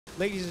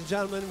ladies and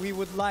gentlemen, we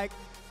would like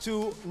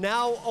to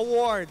now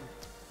award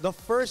the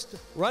first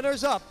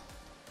runners-up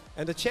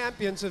and the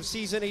champions of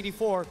Season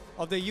 84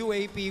 of the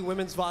UAAP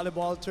Women's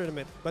Volleyball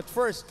Tournament. But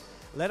first,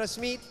 let us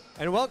meet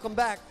and welcome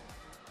back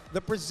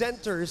the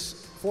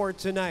presenters for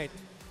tonight.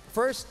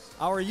 First,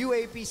 our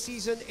UAAP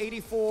Season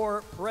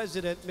 84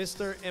 President,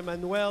 Mr.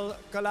 Emmanuel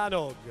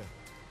Calanog.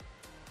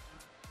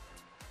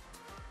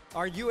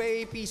 Our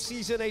UAAP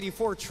Season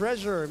 84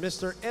 Treasurer,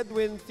 Mr.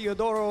 Edwin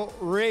Teodoro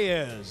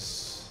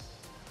Reyes.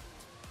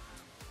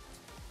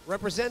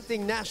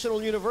 Representing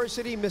National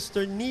University,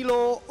 Mr.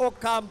 Nilo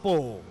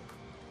Ocampo.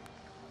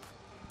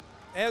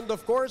 And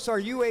of course, our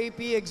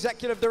UAAP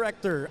Executive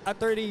Director,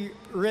 Attorney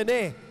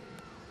Rene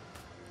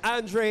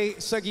Andre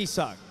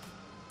Sagisag.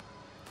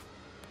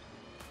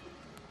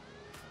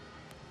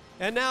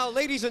 And now,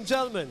 ladies and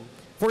gentlemen,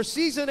 for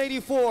Season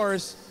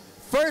 84's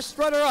first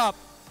runner-up,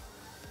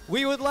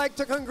 we would like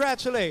to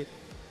congratulate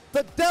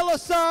the De La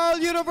Salle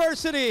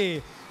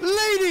University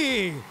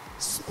Lady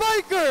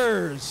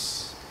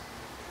Spikers.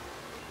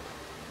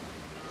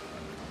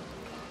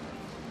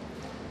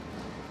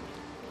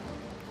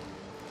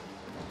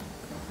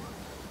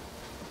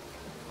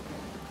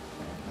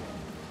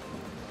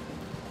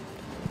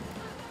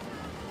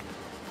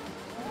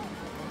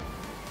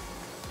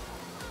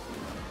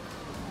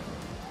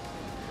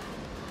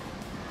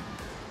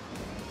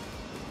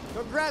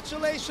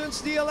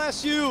 Congratulations,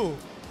 DLSU.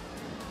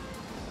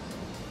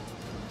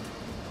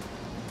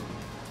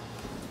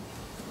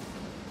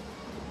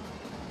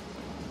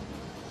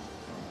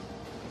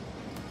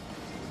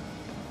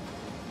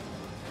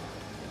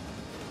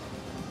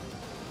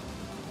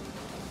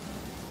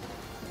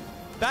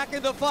 Back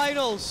in the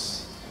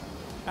finals.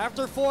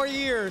 After 4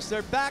 years,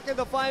 they're back in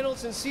the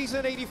finals in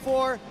Season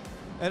 84.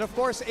 And of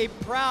course, a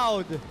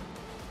proud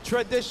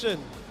tradition.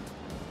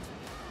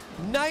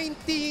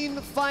 19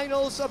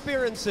 finals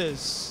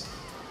appearances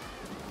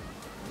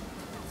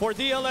for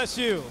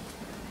DLSU.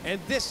 And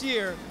this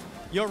year,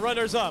 your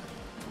runners-up.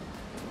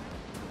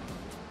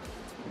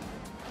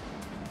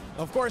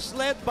 Of course,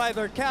 led by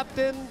their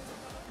captain,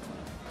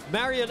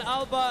 Marian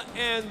Alba,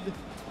 and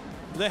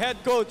the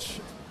head coach,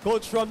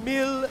 Coach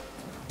Ramil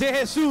De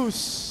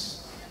Jesus.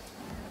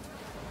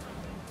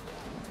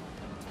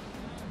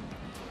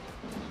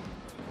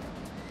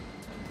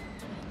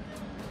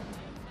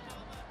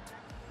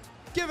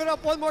 Give it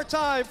up one more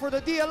time for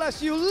the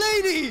DLSU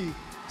Lady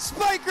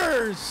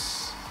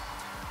Spikers.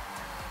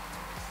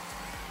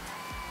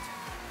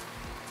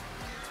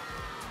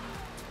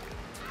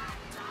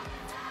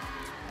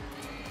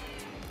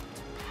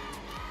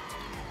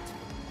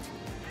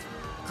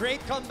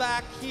 Great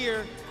comeback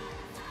here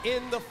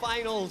in the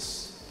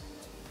finals.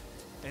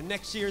 And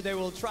next year they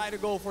will try to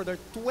go for their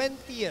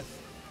 20th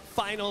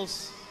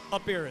finals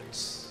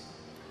appearance.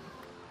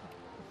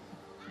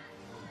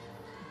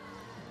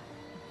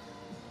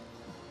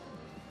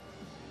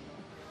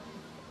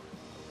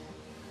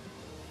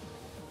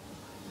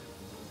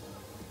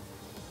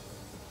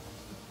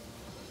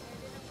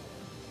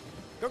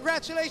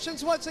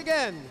 Congratulations once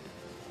again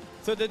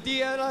to the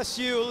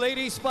DLSU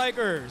Lady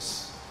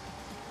Spikers.